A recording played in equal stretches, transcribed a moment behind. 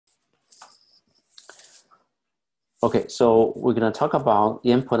Okay, so we're going to talk about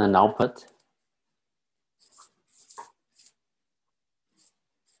input and output.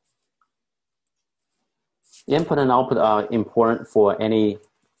 Input and output are important for any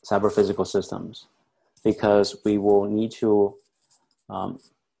cyber-physical systems because we will need to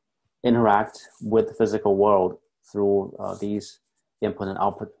interact with the physical world through these input and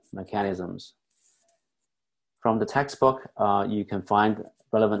output mechanisms. From the textbook, you can find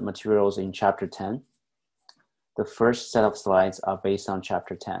relevant materials in Chapter 10. The first set of slides are based on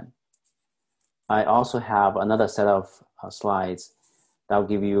Chapter 10. I also have another set of slides that will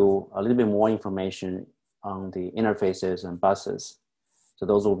give you a little bit more information on the interfaces and buses. So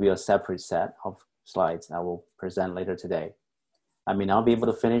those will be a separate set of slides I will present later today. I may not be able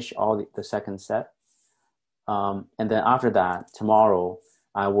to finish all the second set. And then after that, tomorrow,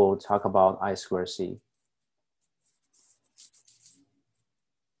 I will talk about I2C.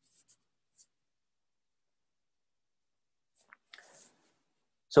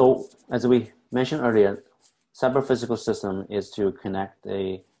 So as we mentioned earlier, cyber-physical system is to connect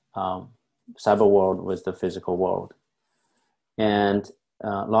a cyber world with the physical world. And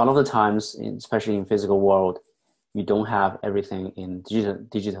a lot of the times, especially in physical world, you don't have everything in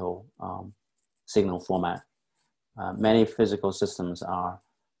digital signal format. Many physical systems are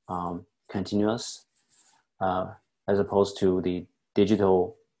continuous as opposed to the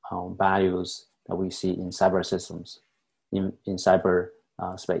digital values that we see in cyber systems, in cyber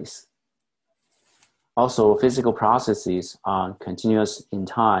space. Also, physical processes are continuous in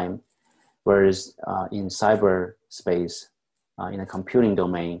time, whereas in cyber space, in a computing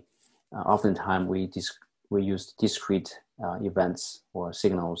domain, oftentimes we use discrete events or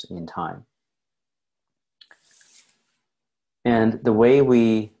signals in time. And the way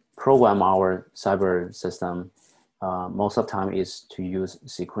we program our cyber system most of the time is to use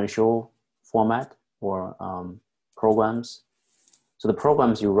sequential format or programs. So the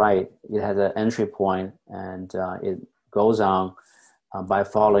programs you write, it has an entry point and it goes on by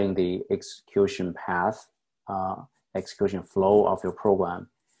following the execution path, execution flow of your program,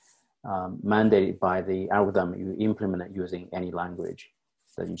 mandated by the algorithm you implement it using any language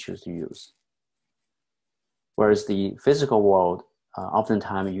that you choose to use. Whereas the physical world,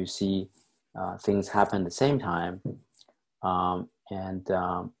 oftentimes you see things happen at the same time.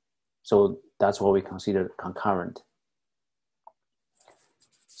 So that's what we consider concurrent.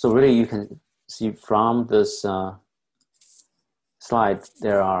 So really you can see from this slide,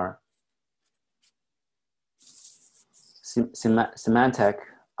 there are semantic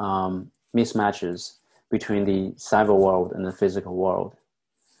mismatches between the cyber world and the physical world.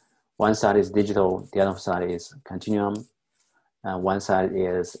 One side is digital, the other side is continuum. One side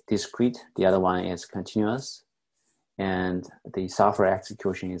is discrete, the other one is continuous. And the software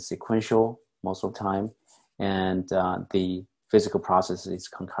execution is sequential most of the time. And the physical process is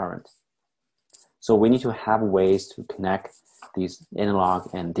concurrent. So we need to have ways to connect these analog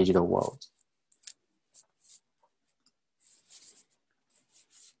and digital worlds.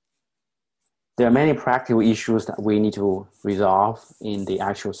 There are many practical issues that we need to resolve in the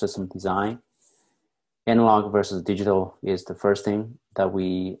actual system design. Analog versus digital is the first thing that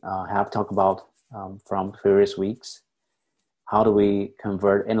we have talked about from previous weeks. How do we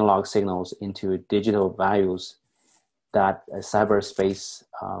convert analog signals into digital values that cyberspace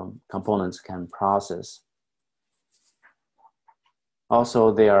components can process? Also,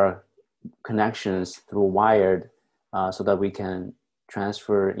 there are connections through wired so that we can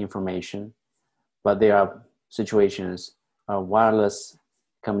transfer information. But there are situations wireless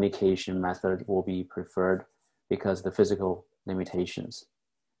communication method will be preferred because of the physical limitations,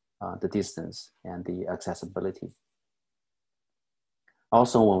 the distance and the accessibility.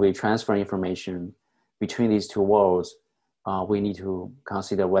 Also, when we transfer information between these two worlds, we need to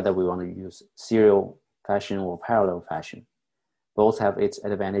consider whether we want to use serial fashion or parallel fashion. Both have its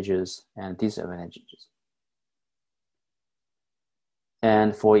advantages and disadvantages.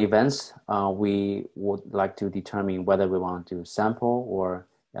 And for events, we would like to determine whether we want to sample or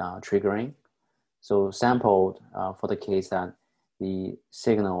triggering. So sampled for the case that the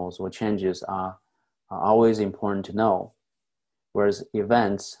signals or changes are always important to know. Whereas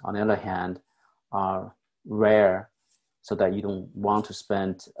events, on the other hand, are rare so that you don't want to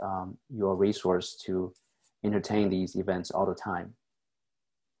spend your resource to entertain these events all the time.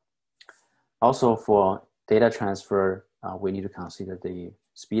 Also for data transfer, we need to consider the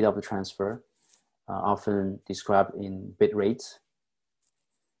speed of the transfer, often described in bit rates.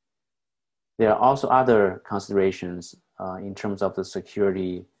 There are also other considerations in terms of the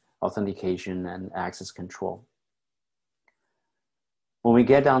security, authentication, and access control. When we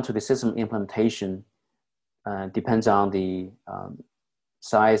get down to the system implementation, depends on the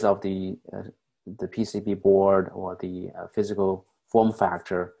size of the PCB board or the physical form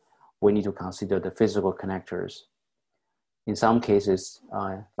factor. We need to consider the physical connectors. In some cases,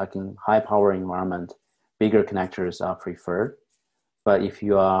 like in high power environment, bigger connectors are preferred. But if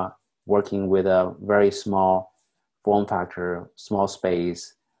you are working with a very small form factor, small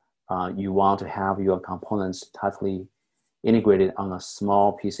space, you want to have your components tightly integrated on a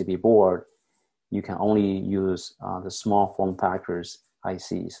small PCB board, you can only use the small form factors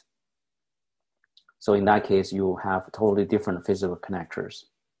ICs. So in that case, you have totally different physical connectors.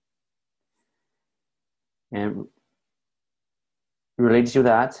 And related to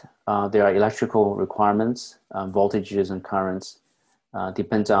that, there are electrical requirements, voltages and currents.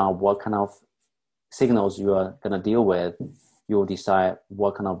 Depends on what kind of signals you are going to deal with. You will decide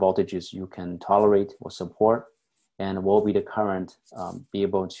what kind of voltages you can tolerate or support, and what will be the current be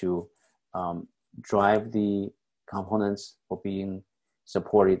able to drive the components for being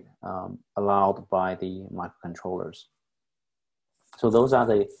supported, allowed by the microcontrollers. So those are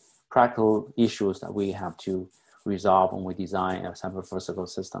the practical issues that we have to resolve when we design a cyber physical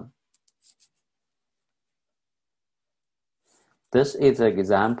system. This is an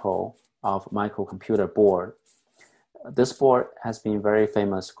example of microcomputer board. This board has been very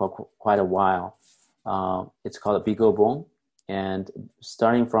famous for quite a while. It's called a BeagleBone, and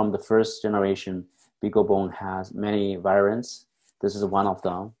starting from the first generation, BeagleBone has many variants. This is one of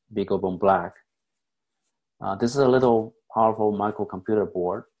them, BeagleBone Black. This is a little powerful microcomputer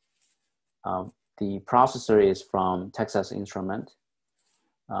board. The processor is from Texas Instruments.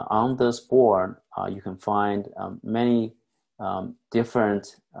 On this board, you can find many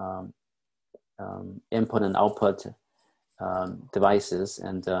different input and output devices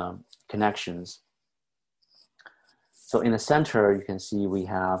and connections. So in the center, you can see we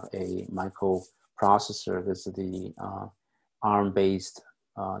have a microprocessor. This is the ARM-based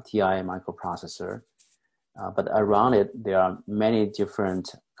TI microprocessor. But around it, there are many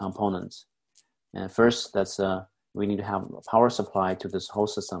different components. And first, we need to have a power supply to this whole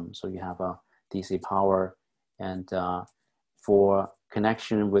system. So you have a DC power, and for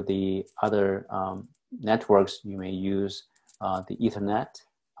connection with the other networks, you may use the Ethernet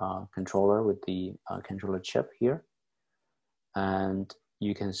controller with the controller chip here. And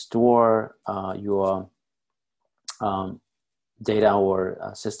you can store your data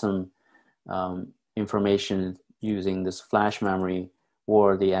or system information using this flash memory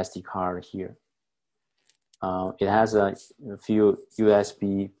or the SD card here. It has a few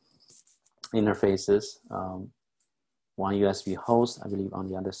USB interfaces, one USB host. I believe on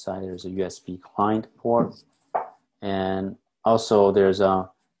the other side there's a USB client port, and also there's a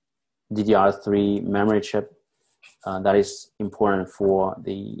DDR3 memory chip that is important for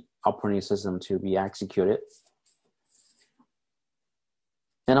the operating system to be executed.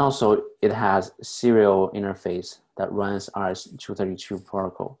 And also it has serial interface that runs RS-232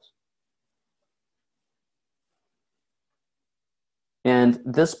 protocols. And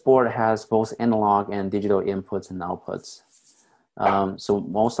this board has both analog and digital inputs and outputs. So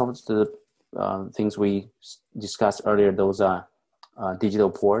most of the things we discussed earlier, those are digital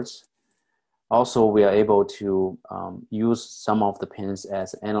ports. Also, we are able to use some of the pins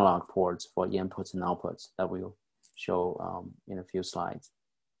as analog ports for inputs and outputs that we'll show in a few slides.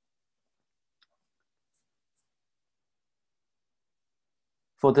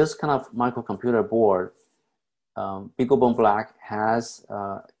 For this kind of microcomputer board, BeagleBone Black has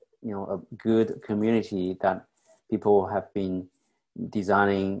a good community that people have been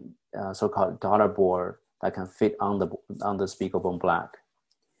designing so-called daughter board that can fit on this BeagleBone Black.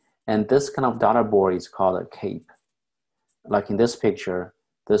 And this kind of daughter board is called a cape. Like in this picture,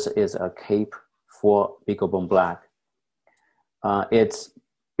 this is a cape for BeagleBone Black. It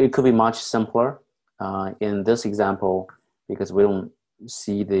could be much simpler in this example because we don't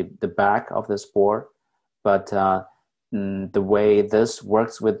see the back of this board. But the way this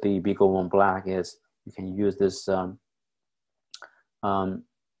works with the BeagleBone Black is you can use this pin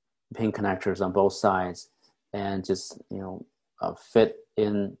connectors on both sides and just fit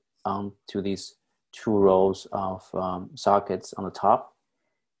in to these two rows of sockets on the top.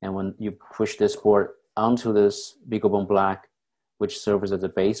 And when you push this board onto this BeagleBone Black, which serves as a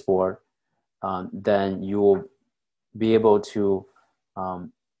baseboard, then you will be able to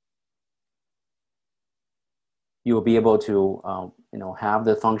have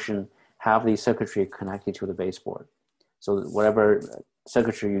the function, have the circuitry connected to the baseboard. So whatever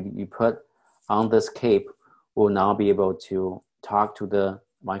circuitry you put on this cape will now be able to talk to the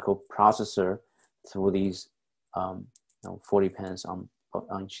microprocessor through these 40 pins on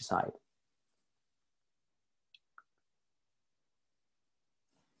each side.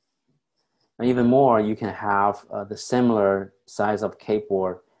 And even more, you can have the similar size of cape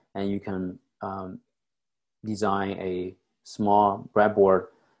board, and you can design a small breadboard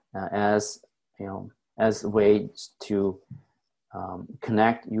as as a way to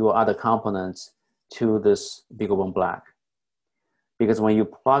connect your other components to this BeagleBone Black. Because when you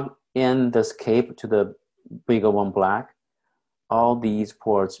plug in this cape to the BeagleBone Black, all these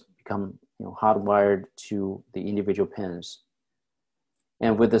ports become hardwired to the individual pins.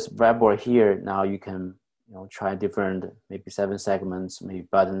 And with this breadboard here, now you can try different, maybe 7 segments, maybe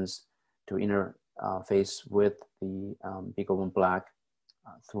buttons to interface with the BeagleBone Black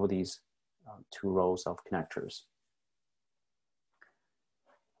through these 2 rows of connectors.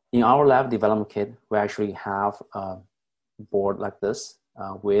 In our lab development kit, we actually have a board like this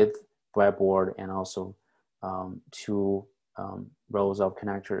with breadboard and also 2 rows of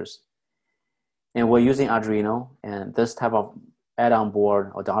connectors. And we're using Arduino, and this type of add-on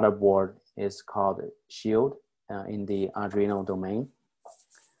board or daughter board is called Shield in the Arduino domain.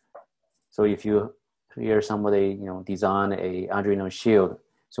 So if you hear somebody design a Arduino Shield,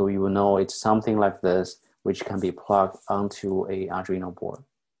 so you will know it's something like this, which can be plugged onto a Arduino board.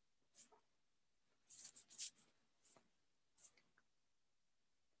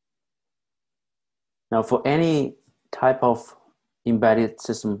 Now, for any type of embedded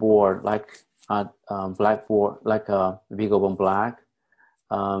system board, like a Blackboard, like a BeagleBone Black,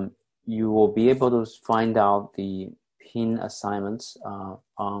 you will be able to find out the pin assignments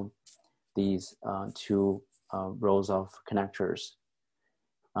on these 2 rows of connectors.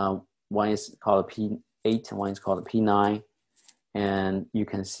 One is called P8, one is called P9, and you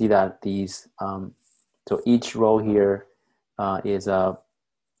can see that these, so each row here is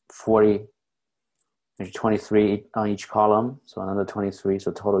 23 on each column, so another 23,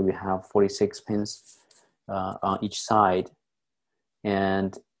 so total you have 46 pins on each side.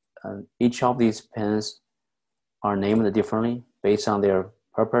 And each of these pins are named differently based on their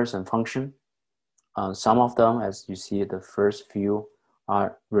purpose and function. Some of them, as you see, the first few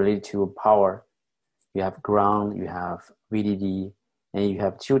are related to power. You have ground, you have VDD, and you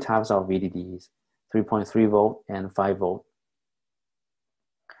have 2 types of VDDs, 3.3 volt and 5 volt.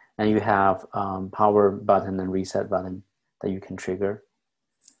 And you have power button and reset button that you can trigger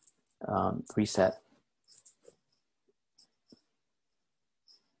reset.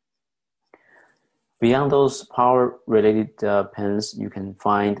 Beyond those power-related pins, you can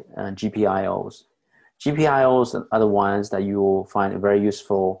find GPIOs. GPIOs are the ones that you will find very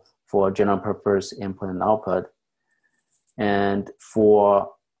useful for general purpose input and output. And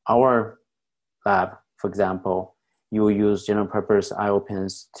for our lab, for example, you will use general purpose IO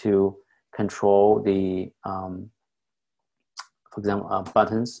pins to control the, for example,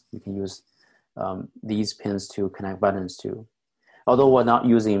 buttons. You can use these pins to connect buttons to. Although we're not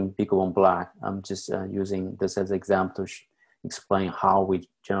using BeagleBone Black, I'm just using this as an example to explain how we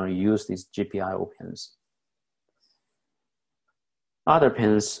generally use these GPIO pins. Other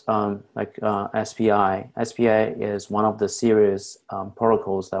pins like SPI. SPI is one of the series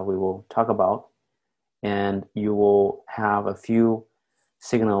protocols that we will talk about. And you will have a few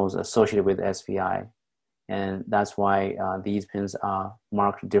signals associated with SPI. And that's why these pins are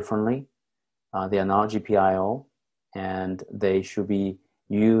marked differently. They are not GPIO, and they should be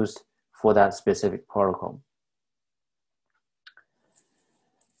used for that specific protocol.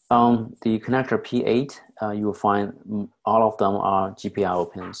 On the connector P8, you will find all of them are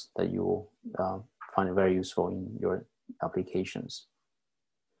GPIO pins that you will find very useful in your applications.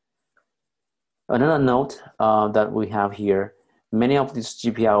 Another note that we have here, many of these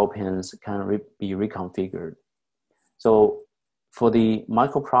GPIO pins can be reconfigured. So for the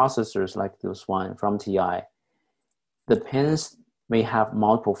microprocessors like this one from TI, the pins may have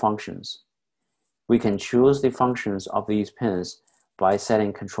multiple functions. We can choose the functions of these pins by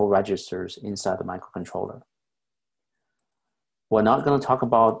setting control registers inside the microcontroller. We're not going to talk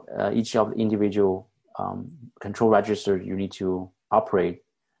about each of the individual control registers you need to operate,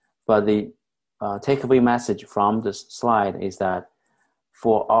 but the takeaway message from this slide is that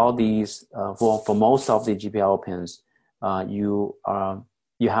for all these, for most of the GPIO pins, you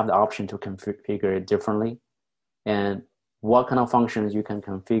have the option to configure it differently, and what kind of functions you can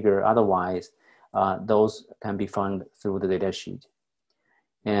configure otherwise, those can be found through the datasheet.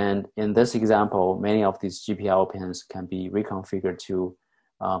 And in this example, many of these GPIO pins can be reconfigured to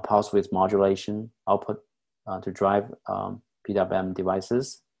pulse width modulation output to drive PWM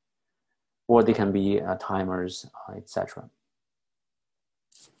devices, or they can be timers, etc.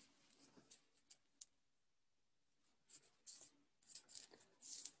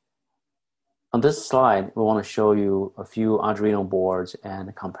 On this slide, we want to show you a few Arduino boards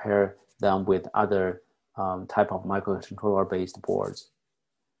and compare than with other type of microcontroller-based boards.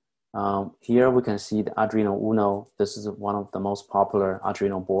 Here we can see the Arduino Uno. This is one of the most popular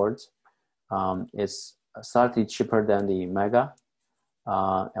Arduino boards. It's slightly cheaper than the Mega,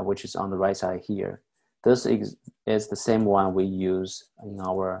 which is on the right side here. This is the same one we use in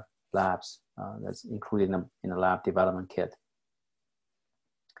our labs. That's included in the lab development kit.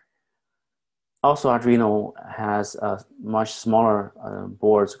 Also, Arduino has a much smaller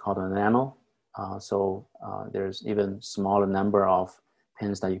boards called a Nano. So there's even smaller number of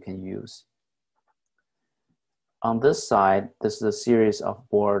pins that you can use. On this side, this is a series of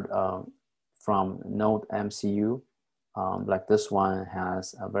board from Node MCU. Like this one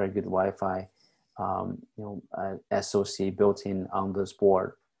has a very good Wi-Fi SoC built in on this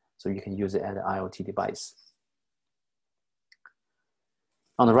board, so you can use it as an IoT device.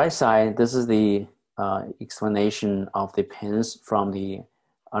 On the right side, this is the explanation of the pins from the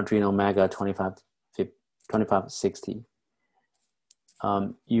Arduino Mega 2560.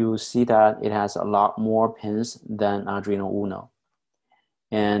 You see that it has a lot more pins than Arduino Uno.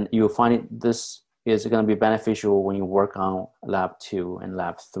 And you'll find this is going to be beneficial when you work on Lab 2 and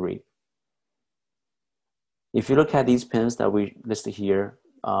Lab 3. If you look at these pins that we listed here,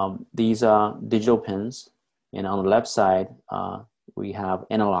 these are digital pins. And on the left side, we have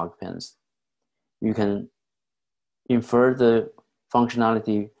analog pins. You can infer the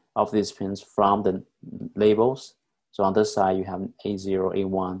functionality of these pins from the labels. So on this side, you have A0,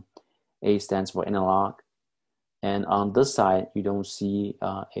 A1. A stands for analog. And on this side, you don't see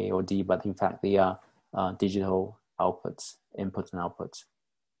A or D, but in fact, they are digital outputs, inputs and outputs.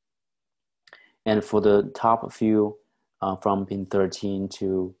 And for the top few, from pin 13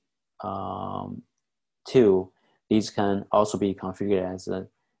 to 2, these can also be configured as a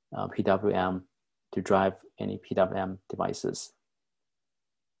PWM to drive any PWM devices.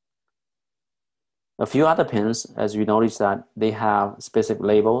 A few other pins, as you notice that they have specific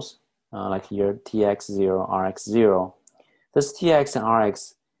labels, like here, TX0, RX0. This TX and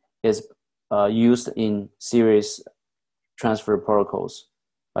RX is used in series transfer protocols,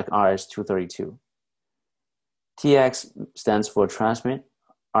 like RS-232. TX stands for transmit,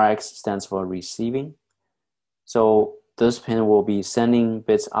 RX stands for receiving. So this pin will be sending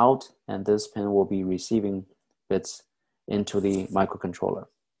bits out, and this pin will be receiving bits into the microcontroller.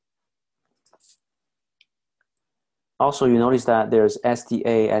 Also, you notice that there's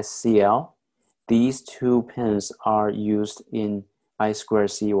SDA, SCL. These two pins are used in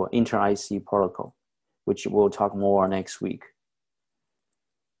I2C or inter-IC protocol, which we'll talk more next week.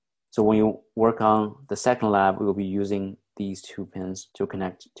 So when you work on the second lab, we will be using these two pins to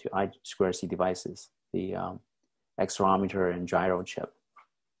connect to I2C devices, the accelerometer and gyro chip.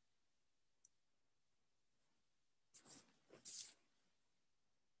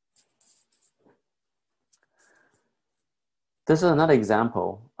 This is another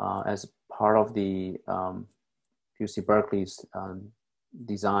example as part of the UC Berkeley's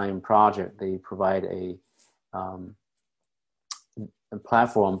design project. They provide a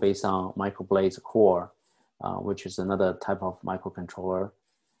platform based on microblades core, which is another type of microcontroller.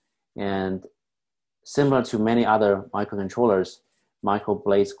 And similar to many other microcontrollers,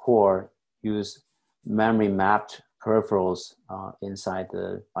 microblades core use memory mapped peripherals inside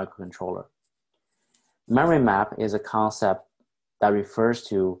the microcontroller. Memory map is a concept that refers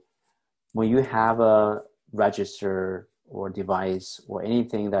to when you have a register or device or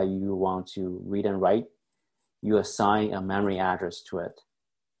anything that you want to read and write, you assign a memory address to it.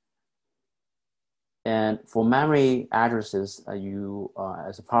 And for memory addresses,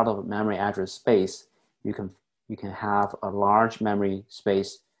 as a part of memory address space, you can have a large memory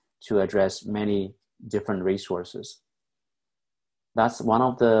space to address many different resources. That's one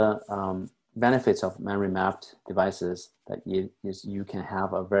of the benefits of memory mapped devices, that you can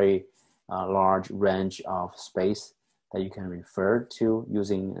have a very large range of space that you can refer to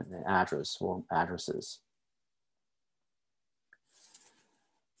using an address or addresses.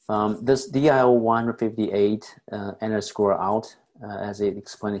 This DIO158 _out, as it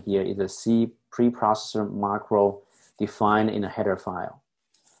explained here, is a C preprocessor macro defined in a header file.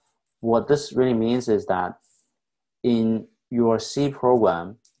 What this really means is that in your C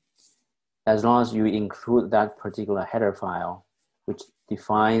program, as long as you include that particular header file, which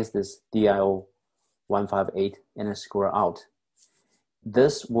defines this DIO158 _out,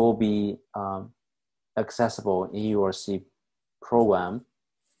 this will be accessible in your C program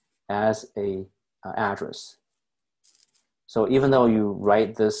as a address. So even though you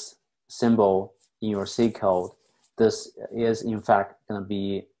write this symbol in your C code, this is in fact going to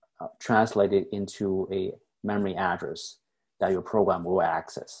be translated into a memory address that your program will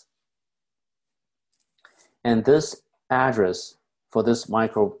access. And this address for this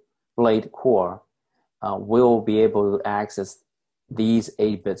microblade core will be able to access these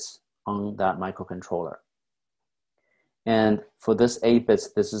 8 bits on that microcontroller. And for this 8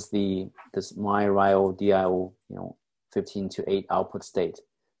 bits, this is this MyRIO DIO 15 to 8 output state.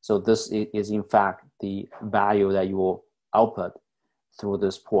 So this is in fact the value that you will output through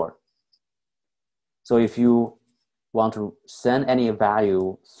this port. So if you want to send any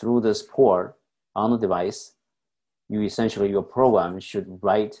value through this port on the device, your program should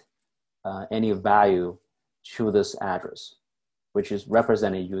write any value to this address, which is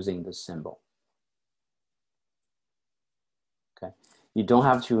represented using this symbol. Okay, you don't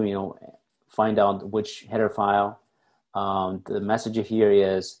have to find out which header file. The message here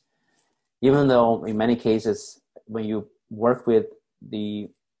is, even though in many cases when you work with the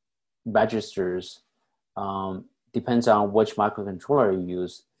registers, depends on which microcontroller you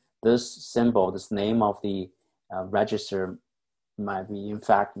use, this symbol, this name of the register might be in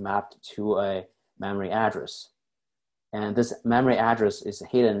fact mapped to a memory address. And this memory address is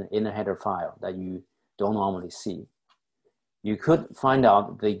hidden in a header file that you don't normally see. You could find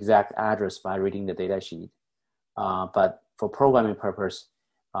out the exact address by reading the data sheet, but for programming purpose,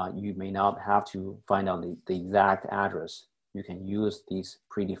 you may not have to find out the exact address. You can use these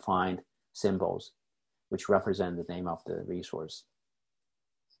predefined symbols, which represent the name of the resource.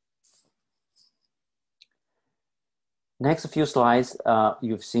 Next few slides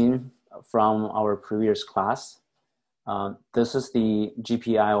you've seen from our previous class. This is the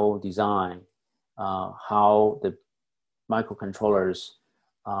GPIO design, how the microcontrollers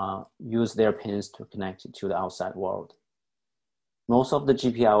use their pins to connect to the outside world. Most of the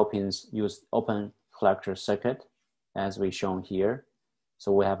GPIO pins use open collector circuit, as we shown here.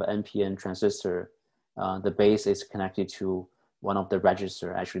 So we have an NPN transistor. The base is connected to one of the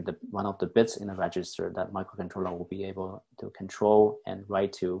register, actually one of the bits in the register that microcontroller will be able to control and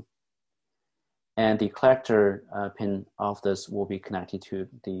write to. And the collector pin of this will be connected to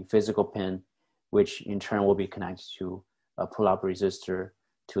the physical pin, which in turn will be connected to a pull-up resistor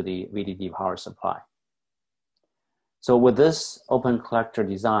to the VDD power supply. So with this open collector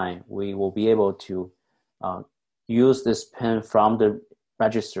design, we will be able to use this pin from the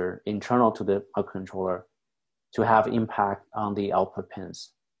register internal to the microcontroller to have impact on the output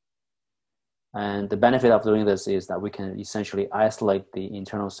pins. And the benefit of doing this is that we can essentially isolate the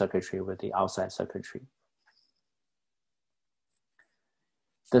internal circuitry with the outside circuitry.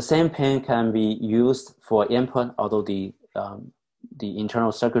 The same pin can be used for input, although the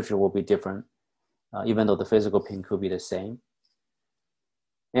internal circuitry will be different, even though the physical pin could be the same.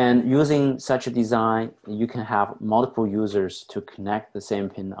 And using such a design, you can have multiple users to connect the same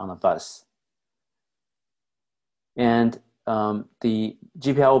pin on a bus. And the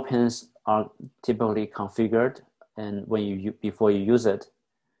GPIO pins are typically configured and before you use it.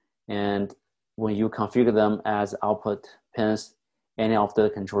 And when you configure them as output pins, any of the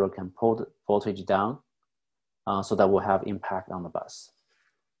controller can pull the voltage down, so that will have impact on the bus.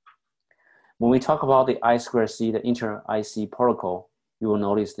 When we talk about the I2C, the inter-IC protocol, you will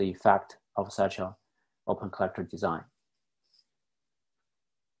notice the effect of such an open collector design.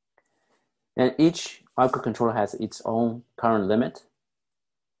 And each microcontroller has its own current limit.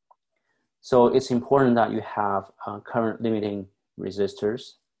 So it's important that you have current limiting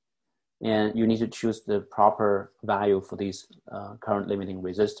resistors, and you need to choose the proper value for these current limiting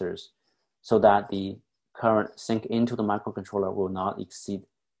resistors so that the current sink into the microcontroller will not exceed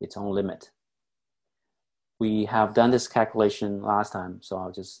its own limit. We have done this calculation last time, so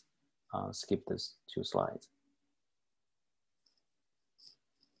I'll just skip this 2 slides.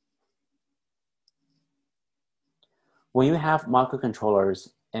 When you have microcontrollers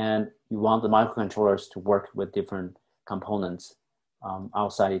and you want the microcontrollers to work with different components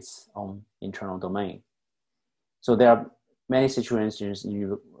outside its own internal domain. So there are many situations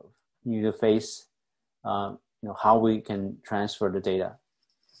you need to face, how we can transfer the data.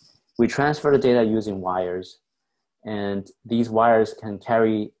 We transfer the data using wires, and these wires can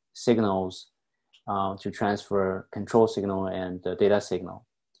carry signals to transfer control signal and the data signal.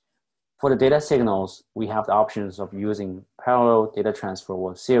 For the data signals, we have the options of using parallel data transfer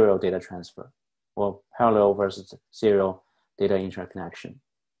or serial data transfer, or parallel versus serial data interconnection.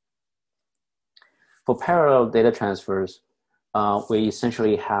 For parallel data transfers, we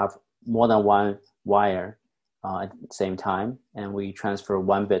essentially have more than one wire at the same time, and we transfer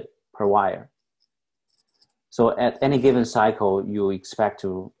 1 bit per wire. So at any given cycle, you expect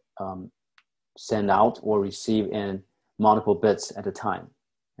to send out or receive in multiple bits at a time.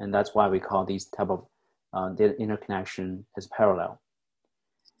 And that's why we call these type of data interconnection as parallel.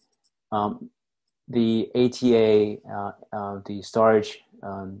 the ATA, the storage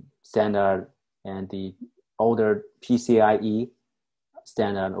standard, and the older PCIe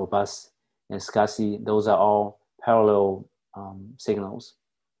standard or bus and SCSI, those are all parallel signals.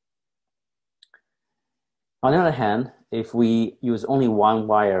 On the other hand, if we use only one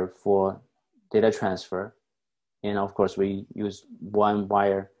wire for data transfer, and of course we use one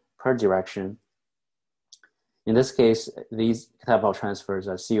wire per direction, in this case, these type of transfers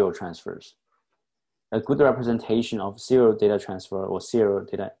are serial transfers. A good representation of serial data transfer or serial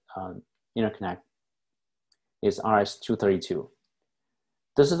data interconnect is RS-232.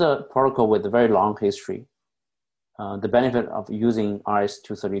 This is a protocol with a very long history. The benefit of using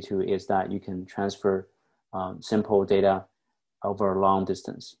RS-232 is that you can transfer simple data over a long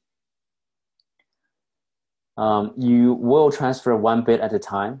distance. You will transfer 1 bit at a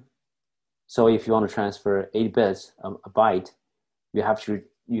time. So if you want to transfer 8 bits, a byte, you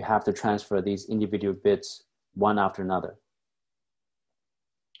have to transfer these individual bits one after another.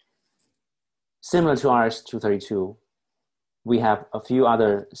 Similar to RS-232, we have a few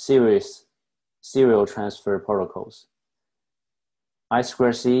other serial transfer protocols.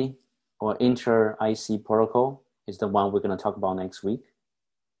 I2C or inter-IC protocol is the one we're going to talk about next week.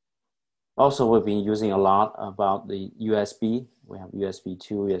 Also, we've been using a lot about the USB. We have USB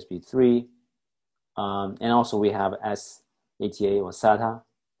 2, USB 3, and also we have SATA or SATA,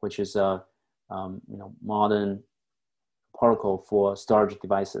 which is a modern protocol for storage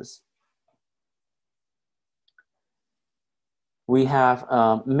devices. We have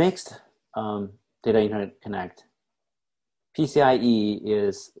mixed data interconnect. PCIe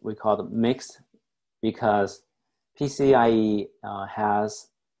is, we call it mixed because PCIe has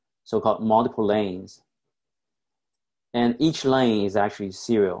so-called multiple lanes, and each lane is actually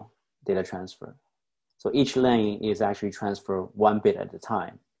serial data transfer. So each lane is actually transfer 1 bit at a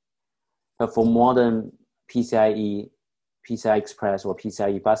time. But for modern PCIe, PCI Express, or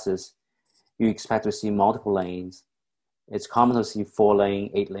PCIe buses, you expect to see multiple lanes. It's common to see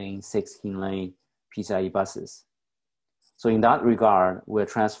 4-lane, 8-lane, 16-lane PCIe buses. So in that regard, we're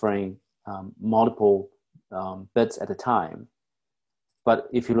transferring multiple bits at a time. But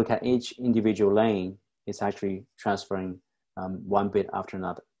if you look at each individual lane, it's actually transferring 1 bit after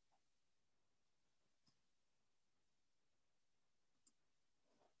another.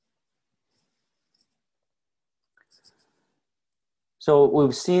 So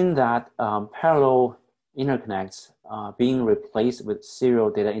we've seen that parallel interconnects being replaced with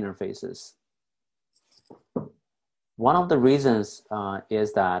serial data interfaces. One of the reasons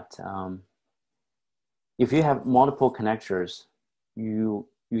is that if you have multiple connectors, you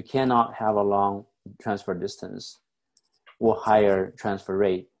cannot have a long transfer distance or higher transfer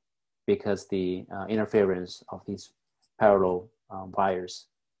rate because the interference of these parallel wires,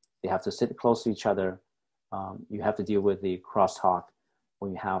 they have to sit close to each other. You have to deal with the crosstalk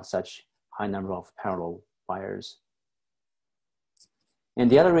when you have such high number of parallel wires. And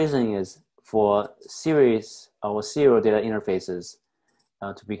the other reason is for series or serial data interfaces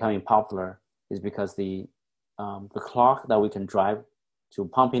to becoming popular is because the clock that we can drive to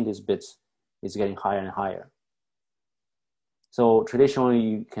pumping these bits is getting higher and higher. So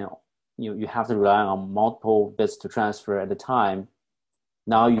traditionally, you have to rely on multiple bits to transfer at a time.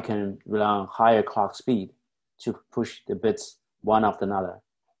 Now you can rely on higher clock speed to push the bits one after another.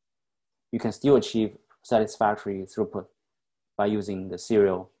 You can still achieve satisfactory throughput by using the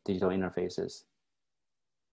serial digital interfaces.